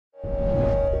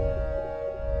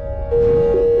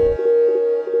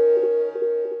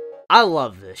I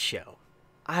love this show.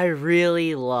 I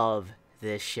really love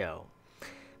this show.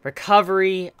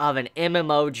 Recovery of an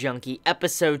MMO Junkie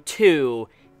Episode 2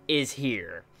 is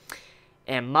here.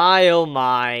 And my oh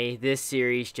my, this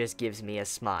series just gives me a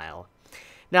smile.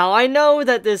 Now, I know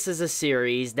that this is a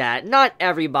series that not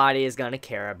everybody is going to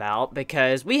care about,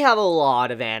 because we have a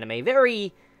lot of anime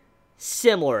very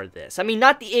similar to this. I mean,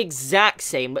 not the exact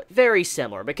same, but very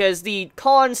similar, because the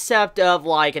concept of,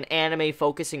 like, an anime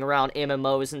focusing around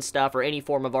MMOs and stuff, or any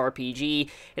form of RPG,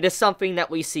 it is something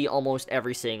that we see almost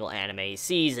every single anime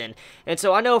season. And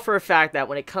so I know for a fact that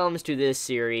when it comes to this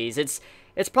series, it's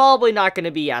probably not going to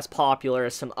be as popular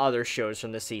as some other shows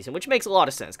from this season, which makes a lot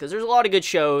of sense, because there's a lot of good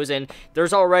shows, and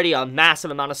there's already a massive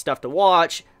amount of stuff to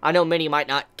watch. I know many might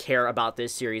not care about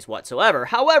this series whatsoever.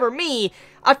 However, me,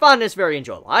 I find this very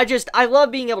enjoyable. I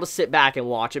love being able to sit back and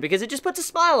watch it, because it just puts a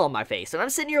smile on my face. And I'm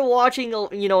sitting here watching,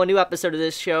 a new episode of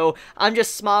this show, I'm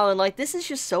just smiling like, this is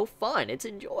just so fun. It's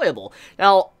enjoyable.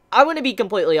 Now, I'm going to be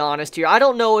completely honest here. I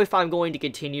don't know if I'm going to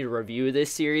continue to review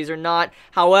this series or not.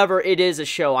 However, it is a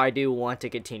show I do want to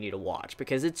continue to watch,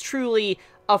 because it's truly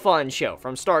a fun show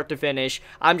from start to finish.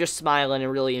 I'm just smiling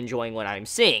and really enjoying what I'm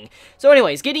seeing. So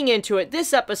anyways, getting into it,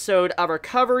 this episode of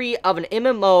Recovery of an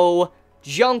MMO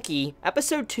Junkie,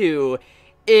 Episode 2,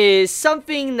 is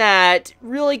something that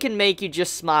really can make you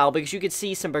just smile, because you can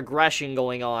see some progression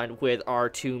going on with our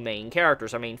two main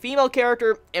characters, our main female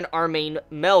character and our main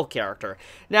male character.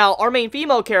 Now, our main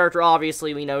female character,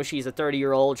 obviously, we know she's a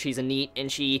 30-year-old, she's a NEET,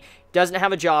 and she doesn't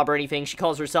have a job or anything. She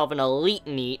calls herself an elite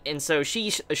NEET, and so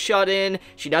she's shut in.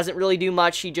 She doesn't really do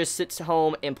much. She just sits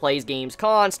home and plays games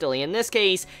constantly. In this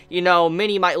case,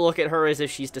 many might look at her as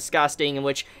if she's disgusting, and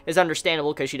which is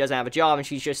understandable because she doesn't have a job and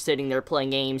she's just sitting there playing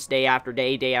games day after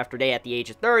day after day at the age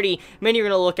of 30. Many are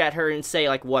going to look at her and say,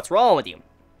 like, what's wrong with you?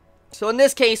 So in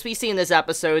this case, we see in this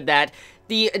episode that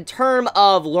the term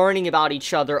of learning about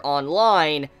each other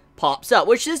online pops up,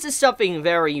 which this is something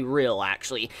very real,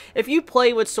 actually. If you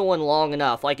play with someone long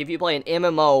enough, like if you play an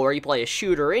MMO or you play a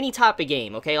shooter or any type of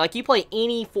game, okay, like you play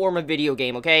any form of video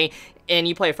game, okay, and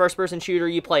you play a first-person shooter,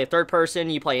 you play a third-person,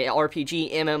 you play an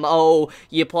RPG, MMO,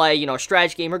 you play, a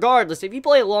strategy game, regardless, if you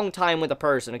play a long time with a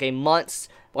person, okay, months,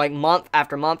 like month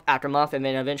after month after month, and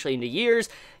then eventually into years,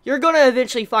 you're gonna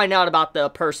eventually find out about the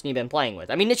person you've been playing with.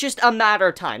 I mean, it's just a matter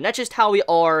of time. That's just how we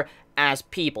are as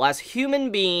people, as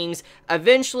human beings.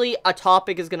 Eventually a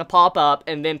topic is going to pop up,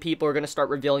 and then people are going to start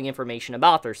revealing information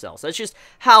about themselves. That's just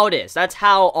how it is. That's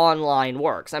how online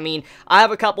works. I mean, I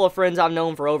have a couple of friends I've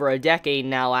known for over a decade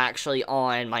now, actually,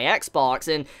 on my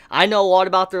Xbox, and I know a lot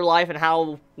about their life and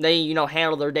how they,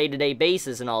 handle their day-to-day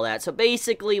basis and all that. So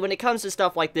basically, when it comes to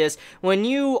stuff like this, when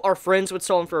you are friends with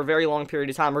someone for a very long period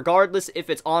of time, regardless if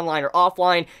it's online or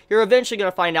offline, you're eventually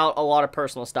going to find out a lot of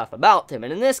personal stuff about them.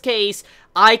 And in this case,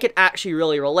 I could actually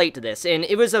really relate to this, and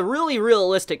it was a really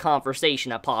realistic conversation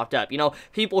that popped up.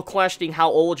 People questioning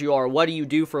how old you are, what do you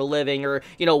do for a living, or,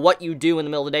 what you do in the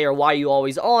middle of the day, or why are you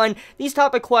always on. These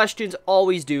type of questions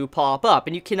always do pop up,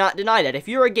 and you cannot deny that. If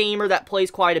you're a gamer that plays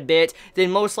quite a bit,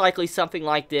 then most likely something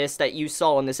like this that you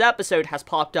saw in this episode has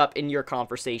popped up in your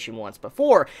conversation once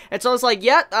before. And so I was like,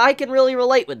 yeah, I can really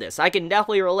relate with this. I can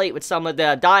definitely relate with some of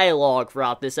the dialogue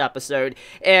throughout this episode.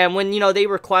 And when, they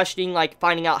were questioning, like,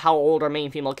 finding out how old our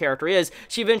main female character is,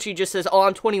 she eventually just says, oh,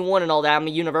 I'm 21 and all that, I'm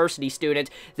a university student.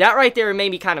 That right there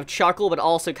made me kind of chuckle, but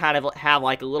also kind of have,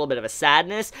 like, a little bit of a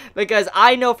sadness, because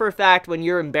I know for a fact when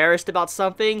you're embarrassed about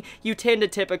something, you tend to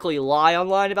typically lie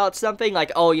online about something,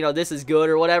 like, oh, this is good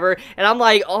or whatever, and I'm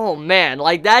like, oh man,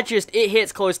 like, that just, it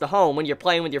hits close to home when you're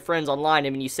playing with your friends online,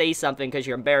 and when you say something because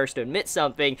you're embarrassed to admit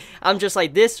something, I'm just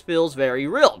like, this feels very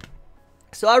real.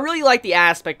 So I really like the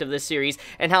aspect of this series,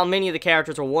 and how many of the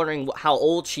characters were wondering how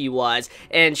old she was,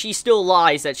 and she still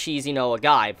lies that she's, a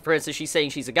guy. For instance, she's saying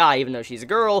she's a guy even though she's a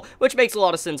girl, which makes a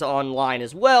lot of sense online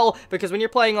as well, because when you're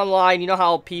playing online, you know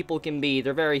how people can be.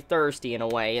 They're very thirsty in a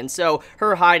way, and so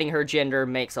her hiding her gender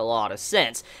makes a lot of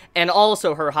sense. And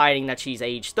also her hiding that she's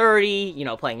age 30,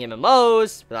 playing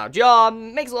MMOs, without a job,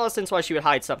 makes a lot of sense why she would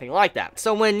hide something like that.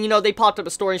 So when, they popped up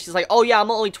a story and she's like, oh yeah, I'm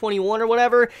only 21 or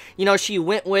whatever, she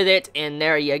went with it, and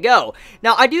there you go.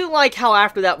 Now, I do like how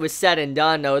after that was said and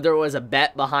done, though, there was a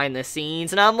bet behind the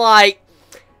scenes, and I'm like,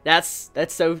 that's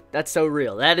so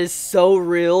real. That is so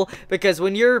real, because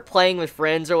when you're playing with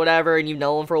friends or whatever, and you've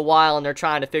known them for a while, and they're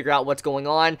trying to figure out what's going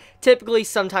on, typically,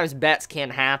 sometimes bets can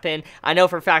happen. I know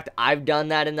for a fact I've done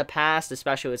that in the past,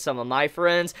 especially with some of my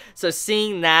friends, so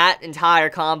seeing that entire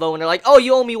combo, and they're like, oh,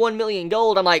 you owe me 1 million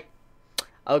gold, I'm like,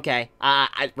 okay,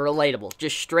 relatable.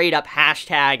 Just straight up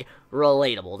hashtag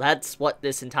relatable. That's what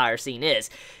this entire scene is.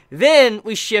 Then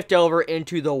we shift over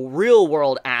into the real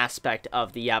world aspect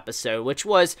of the episode, which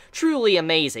was truly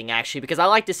amazing, actually, because I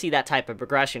like to see that type of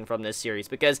progression from this series,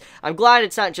 because I'm glad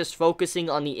it's not just focusing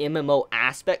on the MMO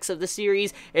aspects of the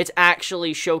series, it's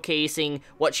actually showcasing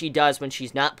what she does when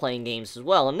she's not playing games as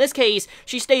well. In this case,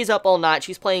 she stays up all night,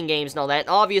 she's playing games and all that, and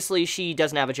obviously she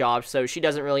doesn't have a job, so she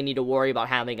doesn't really need to worry about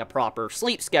having a proper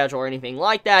sleep schedule or anything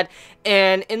like that.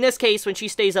 And in this case, when she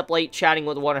stays up late chatting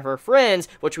with one of her friends,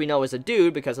 which we know is a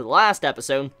dude because of the last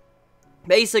episode,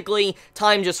 basically,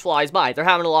 time just flies by. They're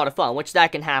having a lot of fun, which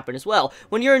that can happen as well.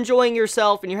 When you're enjoying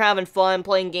yourself and you're having fun,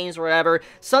 playing games or whatever,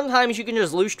 sometimes you can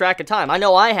just lose track of time. I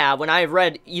know I have when I've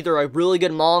read either a really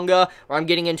good manga, or I'm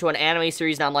getting into an anime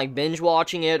series and I'm like binge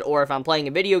watching it, or if I'm playing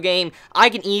a video game, I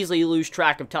can easily lose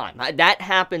track of time. That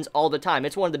happens all the time.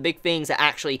 It's one of the big things that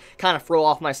actually kind of throw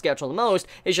off my schedule the most,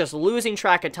 is just losing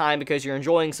track of time because you're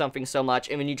enjoying something so much,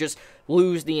 and then you just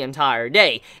lose the entire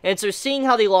day. And so seeing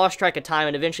how they lost track of time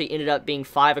and eventually ended up being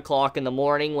 5 o'clock in the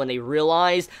morning when they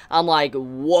realized, I'm like,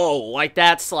 whoa, like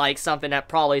that's like something that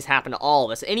probably has happened to all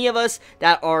of us. Any of us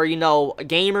that are, you know,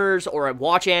 gamers or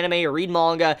watch anime or read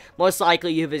manga, most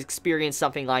likely you've experienced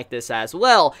something like this as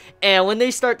well. And when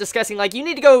they start discussing, like, you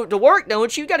need to go to work,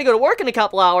 don't you? You gotta go to work in a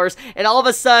couple hours, and all of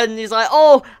a sudden he's like,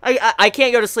 oh, I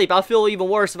can't go to sleep. I'll feel even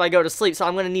worse if I go to sleep, so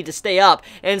I'm gonna need to stay up.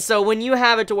 And so when you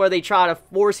have it to where they try to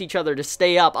force each other to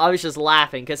stay up, I was just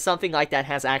laughing, because something like that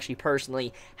has actually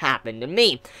personally happened to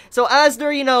me. So as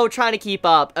they're, you know, trying to keep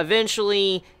up,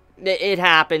 eventually it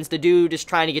happens. The dude is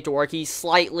trying to get to work. He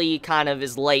slightly kind of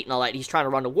is late and all that. He's trying to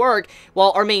run to work,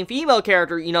 while our main female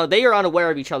character, you know, they are unaware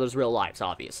of each other's real lives,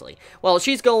 obviously. Well,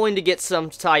 she's going to get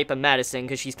some type of medicine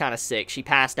because she's kind of sick. She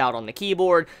passed out on the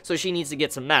keyboard, so she needs to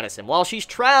get some medicine. While she's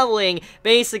traveling,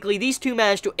 basically, these two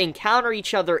manage to encounter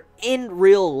each other in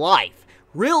real life.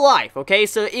 Real life, okay?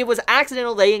 So it was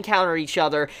accidental. They encounter each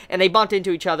other, and they bumped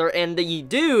into each other, and the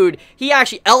dude, he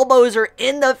actually elbows her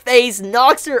in the face,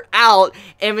 knocks her out,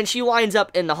 and then she winds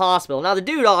up in the hospital. Now, the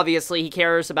dude, obviously, he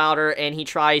cares about her, and he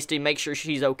tries to make sure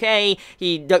she's okay.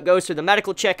 He goes through the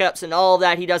medical checkups and all of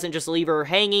that. He doesn't just leave her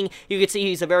hanging. You can see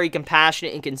he's a very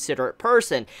compassionate and considerate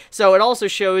person. So it also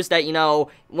shows that, you know,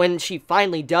 when she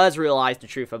finally does realize the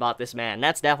truth about this man,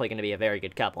 that's definitely going to be a very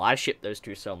good couple. I ship those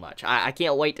two so much. I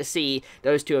can't wait to see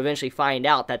those two eventually find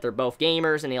out that they're both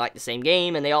gamers and they like the same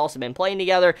game and they also been playing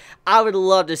together. I would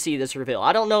love to see this reveal.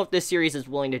 I don't know if this series is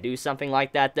willing to do something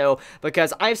like that, though,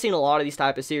 because I've seen a lot of these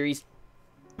type of series.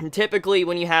 And typically,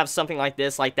 when you have something like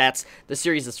this, like that's the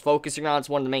series is focusing on, it's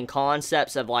one of the main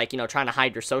concepts of, like, you know, trying to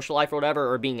hide your social life or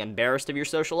whatever, or being embarrassed of your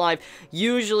social life.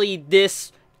 Usually,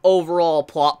 this overall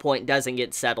plot point doesn't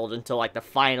get settled until, like, the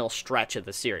final stretch of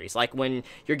the series. Like, when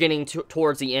you're getting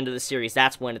towards the end of the series,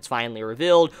 that's when it's finally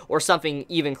revealed, or something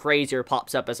even crazier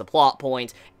pops up as a plot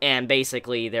point, and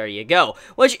basically, there you go.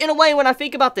 Which, in a way, when I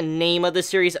think about the name of the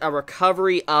series, A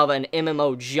Recovery of an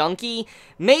MMO Junkie,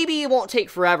 maybe it won't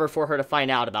take forever for her to find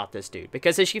out about this dude.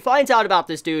 Because if she finds out about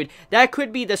this dude, that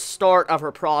could be the start of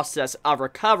her process of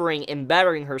recovering and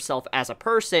bettering herself as a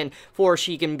person, for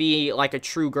she can be, like, a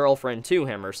true girlfriend to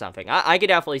him, or something. I could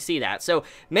definitely see that. So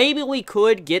maybe we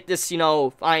could get this, you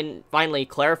know, finally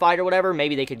clarified or whatever.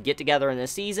 Maybe they could get together in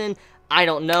this season. I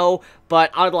don't know,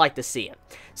 but I would like to see it.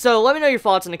 So let me know your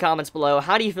thoughts in the comments below.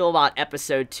 How do you feel about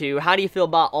episode 2? How do you feel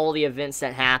about all the events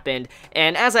that happened?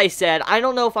 And as I said, I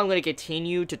don't know if I'm going to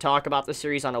continue to talk about the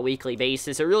series on a weekly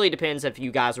basis. It really depends if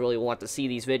you guys really want to see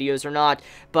these videos or not.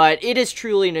 But it is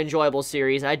truly an enjoyable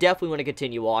series, and I definitely want to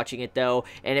continue watching it, though.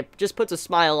 And it just puts a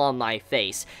smile on my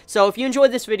face. So if you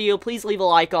enjoyed this video, please leave a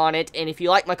like on it. And if you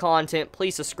like my content,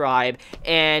 please subscribe.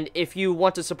 And if you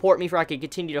want to support me for I can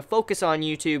continue to focus on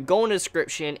YouTube, go in the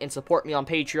description and support me on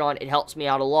Patreon. It helps me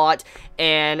out a lot.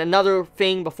 And another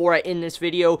thing before I end this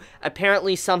video,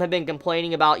 apparently some have been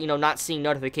complaining about, you know, not seeing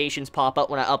notifications pop up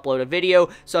when I upload a video.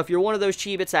 So if you're one of those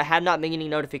Chibits that have not been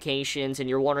getting notifications and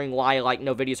you're wondering why, like,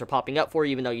 no videos are popping up for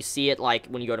you, even though you see it, like,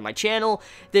 when you go to my channel,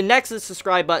 then next to the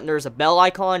subscribe button, there's a bell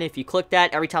icon. If you click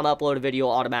that, every time I upload a video,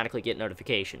 you'll automatically get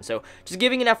notifications. So just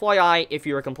giving an FYI if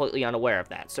you are completely unaware of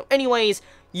that. So anyways,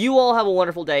 you all have a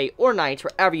wonderful day or night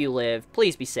wherever you live.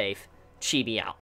 Please be safe. Chibi out.